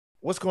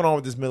What's going on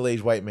with this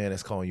middle-aged white man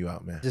that's calling you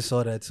out, man? Just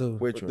saw that too.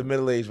 Which one? The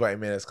middle-aged white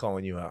man that's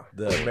calling you out.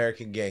 The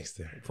American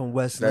gangster. From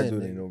West That Lynn.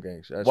 dude ain't no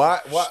gangster. That's Why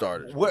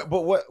started.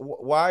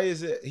 Why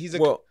is it he's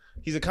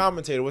a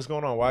commentator? What's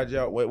going on? Where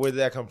did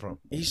that come from?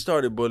 He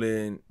started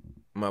bullying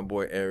my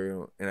boy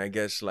Ariel, and I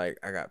guess like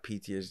I got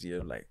PTSD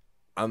of like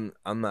I'm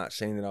not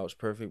saying that I was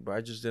perfect, but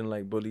I just didn't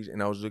like bullies,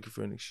 and I was looking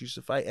for an excuse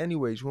to fight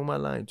anyways. Who am I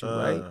lying to,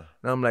 right?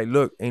 And I'm like,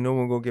 look, ain't no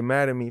one gonna get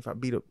mad at me if I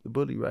beat up the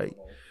bully, right?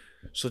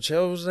 So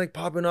Chael was like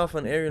popping off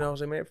on Ariel, and I was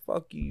like, man,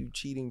 fuck you, you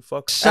cheating,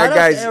 fuck. Shout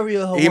out to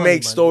Ariel He Hawani,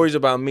 makes man. stories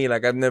about me,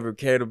 like I've never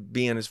cared to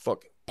be on his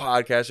fucking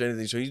podcast or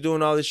anything. So he's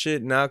doing all this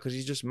shit now because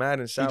he's just mad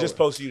and sour. He just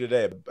posted you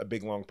today, a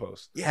big long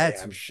post. Yeah,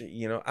 I'm shit.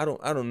 You know, I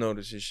don't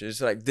notice this shit.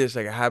 It's like this,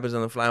 like it happens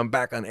on the fly. I'm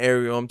back on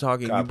Ariel. I'm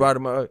talking. Copy. You brought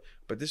him up,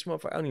 but this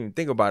motherfucker, I don't even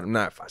think about him.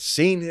 Now, if I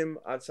seen him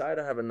outside,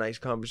 I have a nice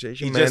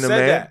conversation. He man just to said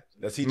man. that.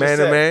 That's he just Man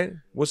said. to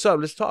man. What's up?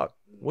 Let's talk.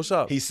 What's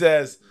up? He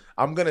says,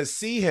 I'm gonna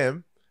see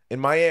him in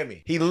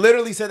Miami. He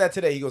literally said that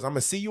today. He goes, I'm gonna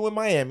see you in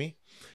Miami.